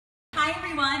Hi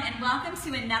everyone, and welcome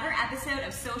to another episode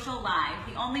of Social Live,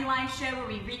 the only live show where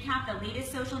we recap the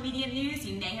latest social media news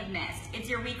you may have missed. It's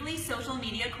your weekly social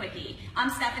media quickie. I'm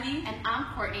Stephanie. And I'm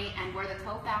Courtney, and we're the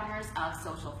co-founders of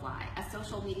Socialfly, a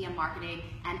social media marketing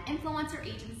and influencer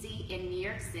agency in New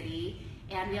York City.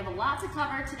 And we have a lot to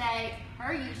cover today,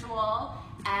 per usual.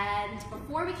 And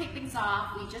before we kick things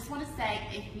off, we just want to say,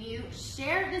 if you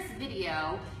share this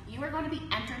video, you are going to be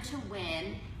entered to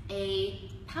win a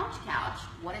pouch couch.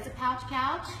 What is a pouch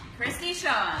couch? Christy, show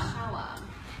 'em. Show 'em.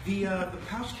 The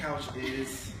pouch couch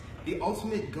is the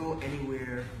ultimate go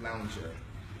anywhere lounger.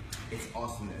 It's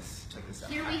awesomeness. Check this out.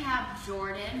 Here we have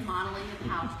Jordan modeling the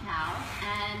pouch couch,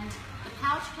 and the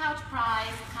pouch couch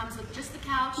prize comes with just the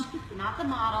couch, not the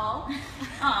model.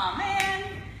 Aw,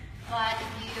 man. But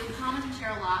if you comment and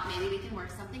share a lot, maybe we can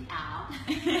work something out.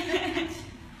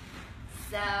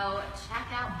 So check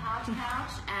out Pouch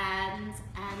Couch and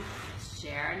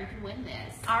share, and you can win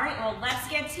this. All right, well, let's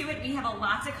get to it. We have a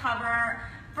lot to cover.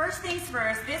 First things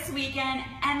first, this weekend,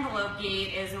 Envelope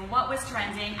Gate is what was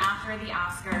trending after the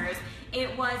Oscars.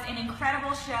 It was an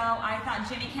incredible show. I thought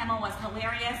Jimmy Kimmel was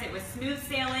hilarious. It was smooth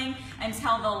sailing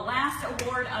until the last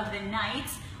award of the night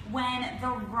when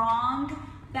the wrong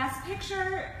Best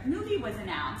Picture movie was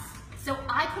announced. So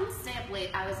I couldn't stay up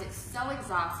late. I was so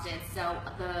exhausted. So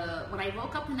when I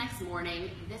woke up the next morning,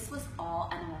 this was all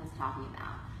everyone was talking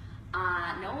about.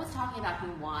 No one was talking about who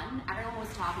won. Everyone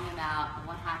was talking about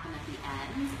what happened at the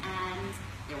end, and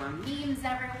there were memes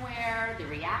everywhere. The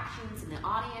reactions in the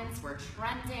audience were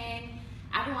trending.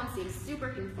 Everyone seemed super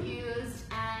confused,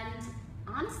 and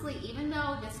honestly, even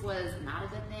though this was not a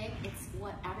good thing, it's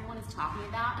what everyone is talking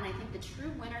about, and I think the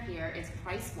true winner here is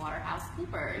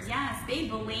PricewaterhouseCoopers. Yes, they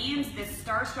blamed this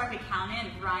starstruck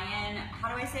accountant, Brian, how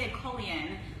do I say it,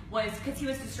 Cullion, was because he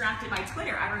was distracted by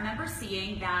Twitter. I remember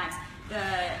seeing that the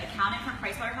accountant from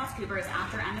PricewaterhouseCoopers,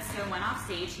 after Emma Stone went off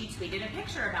stage, he tweeted a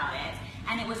picture about it.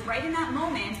 And it was right in that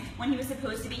moment when he was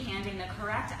supposed to be handing the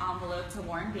correct envelope to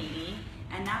Warren Beatty,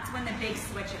 and that's when the big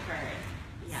switch occurred.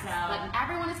 Yes, So, but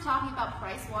everyone is talking about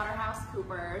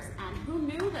PricewaterhouseCoopers, and who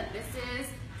knew that this is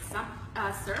some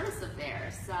service of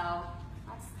theirs? So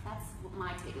that's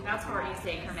my takeaway. that's Courtney's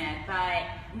take from it. But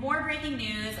more breaking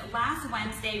news. Last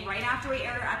Wednesday, right after we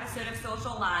aired our episode of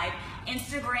Social Live,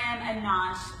 Instagram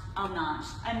announced and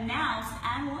launched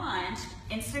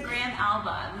Instagram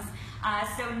albums.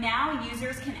 So now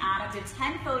users can add up to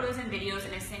 10 photos and videos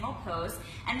in a single post,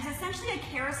 and it's essentially a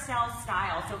carousel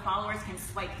style, so followers can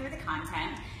swipe through the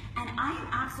content. And I am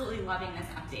absolutely loving this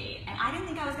update. And I didn't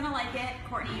think I was gonna like it.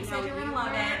 Courtney, you said you were gonna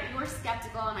love it. You were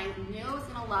skeptical, and I knew I was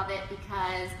gonna love it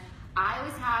because I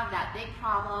always have that big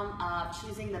problem of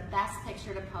choosing the best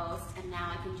picture to post, and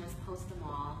now I can just post them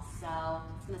all. So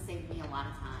it's gonna save me a lot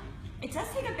of time. It does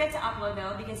take a bit to upload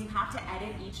though, because you have to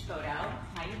edit each photo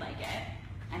how you like it,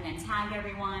 and then tag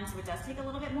everyone, so it does take a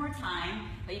little bit more time,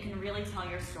 but you can really tell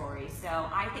your story. So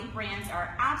I think brands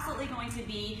are absolutely going to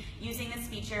be using this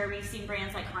feature. We've seen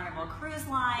brands like Carnival Cruise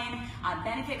Line,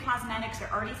 Benefit Cosmetics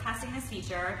are already testing this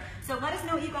feature. So let us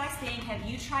know what you guys think. Have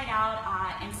you tried out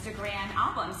Instagram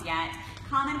albums yet?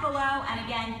 Comment below, and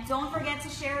again, don't forget to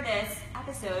share this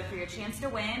episode for your chance to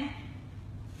win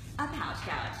a pouch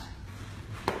couch.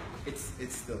 It's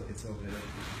over there.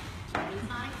 It's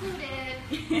not included.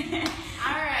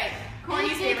 All right.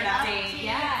 Courtney's favorite update.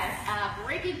 Yes. Yes.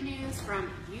 Breaking news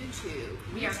from YouTube.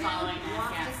 We are following this,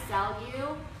 wants yes. to sell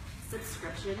you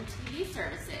subscription TV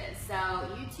services. So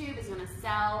YouTube is going to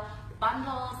sell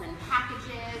bundles and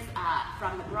packages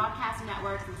from the broadcast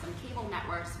networks and some cable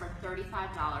networks for $35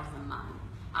 a month.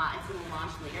 It's going to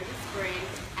launch later this spring,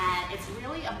 and it's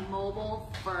really a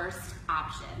mobile-first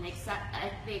option.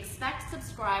 They expect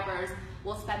subscribers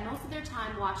will spend most of their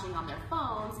time watching on their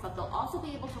phones, but they'll also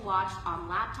be able to watch on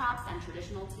laptops and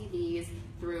traditional TVs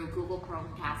through Google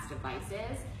Chromecast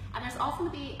devices. And there's also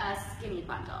going to be a skinny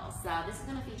bundle. So this is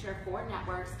going to feature 4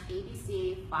 networks: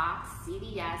 ABC, Fox,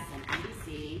 CBS, and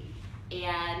NBC,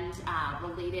 and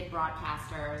related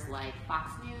broadcasters like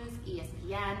Fox News,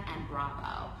 ESPN, and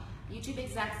Bravo. YouTube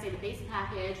execs say the base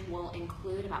package will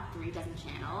include about 3 dozen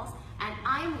channels, and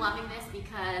I am loving this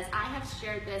because I have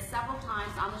shared this several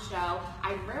times on the show.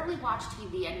 I rarely watch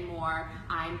TV anymore.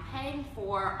 I'm paying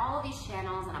for all of these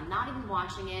channels, and I'm not even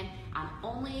watching it. I'm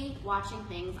only watching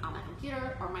things on my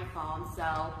computer or my phone,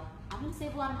 so I'm going to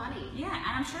save a lot of money. Yeah, and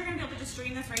I'm sure you're going to be able to just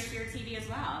stream this right to your TV as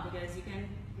well, because I'm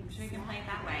sure you can play it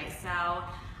that way. So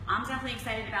I'm definitely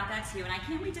excited about that too, and I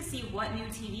can't wait to see what new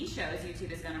TV shows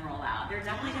YouTube is going to roll out. They're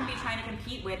definitely going to be trying to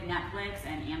compete with Netflix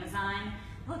and Amazon.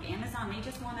 Look, Amazon, they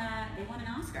won an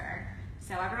Oscar,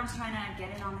 so everyone's trying to get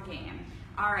in on the game.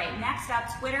 All right, next up,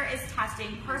 Twitter is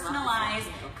testing personalized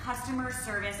customer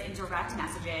service in direct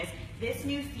messages. This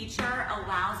new feature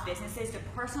allows businesses to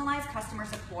personalize customer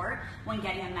support when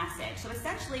getting a message. So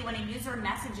essentially, when a user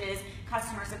messages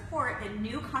customer support, the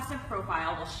new custom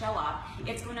profile will show up.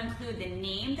 It's going to include the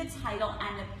name, the title,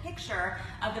 and the picture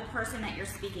of the person that you're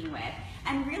speaking with.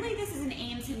 And really, this is an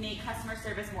aim to make customer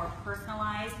service more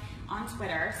personalized on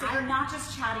Twitter. So you're not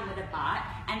just chatting with a bot.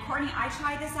 And Courtney, I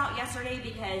tried this out yesterday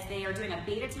because they are doing a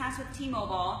beta test with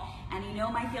T-Mobile. And you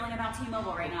know my feeling about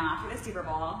T-Mobile right now after the Super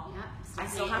Bowl. Yep. I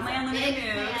still have my unlimited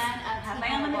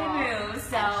moves.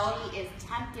 So she is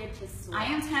tempted to switch. I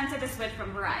am tempted to switch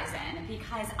from Verizon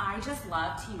because I just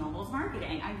love T-Mobile's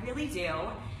marketing. I really do.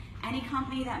 Any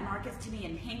company that markets to me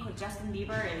in pink with Justin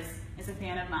Bieber is a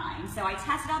fan of mine. So I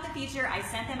tested out the feature. I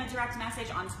sent them a direct message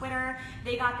on Twitter.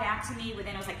 They got back to me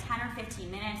within, it was like 10 or 15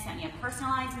 minutes, sent me a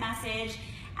personalized message.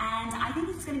 And I think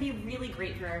this is going to be really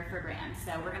great for brands.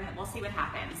 So we'll see what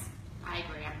happens. I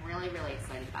agree. I'm really, really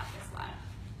excited about this one.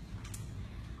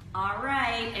 All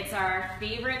right, it's our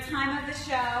favorite time of the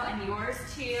show, and yours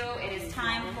too. It is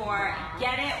time for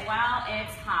Get It While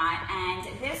It's Hot.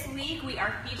 And this week we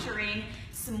are featuring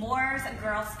S'mores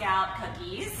Girl Scout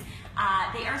cookies.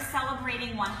 They are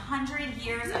celebrating 100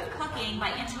 years of cooking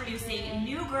by introducing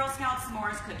new Girl Scout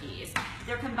s'mores cookies.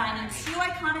 They're combining two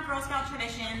iconic Girl Scout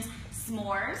traditions,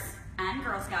 s'mores and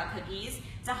Girl Scout cookies,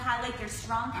 to highlight their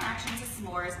strong connection to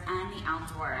s'mores and the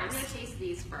outdoors. I'm going to taste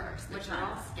these first. The Which Girl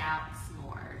ones? Scout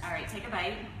s'mores. All right, take a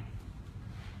bite.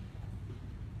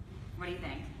 What do you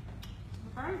think?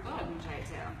 Very good. I'm gonna try it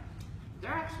too.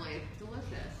 They're actually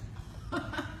delicious.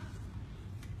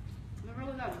 They're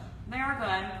really good. They are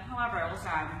good. However, we'll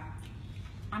say,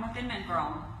 I'm a Thin Mint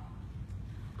girl.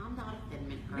 I'm not a Thin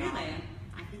Mint girl. Really?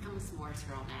 I think I'm a s'mores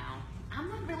girl now. I'm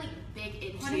not really big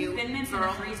into What are you, Thin Mints in the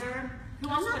freezer? Who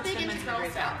I'm else not puts big Thin into Mints in the Girl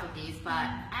freezer? Scout cookies, but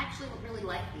I actually really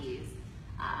like these.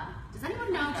 Does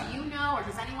anyone know, do you know, or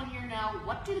does anyone here know,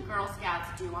 what do the Girl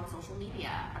Scouts do on social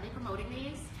media? Are they promoting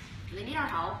these? Do they need our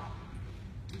help?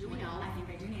 Do we know? I think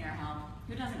they do need our help.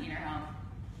 Who doesn't need our help?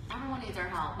 Everyone needs our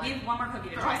help. We have one more cookie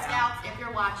to Girl try out. Scouts, if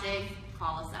you're watching,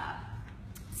 call us up.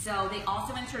 So they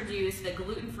also introduced the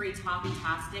gluten-free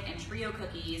Toffee-tastic and Trio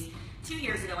cookies 2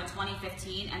 years ago in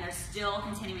 2015, and they're still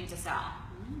continuing to sell.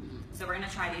 So we're going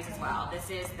to try these as well. This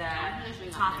is the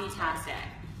Toffee-tastic.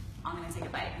 I'm going to take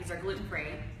a bite. These are gluten-free.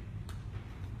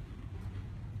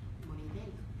 What do you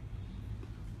think?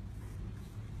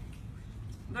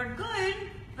 They're good,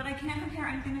 but I can't compare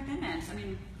anything to Thin Mints. I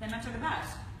mean, Thin Mints are the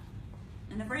best.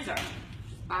 In the freezer.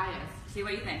 Just biased. See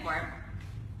what you think, Court.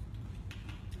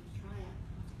 Try it.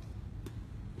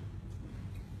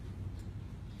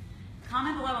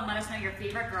 Comment below and let us know your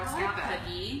favorite Girl I like Scout that.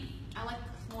 cookie. I like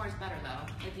s'mores better though.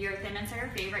 If your Thin Mints are your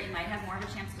favorite, you might have more of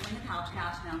a chance to win the Couch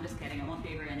Couch. No, I'm just kidding. I won't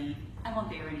favor any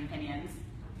opinions.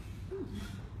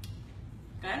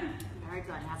 Good? Very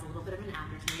good. It has a little bit of an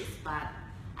aftertaste, but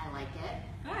I like it.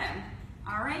 Good.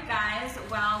 All right, guys.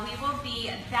 Well, we will be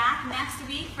back next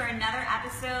week for another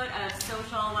episode of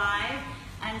Social Live.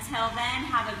 Until then,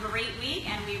 have a great week,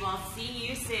 and we will see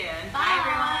you soon. Bye.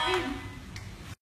 Bye everyone.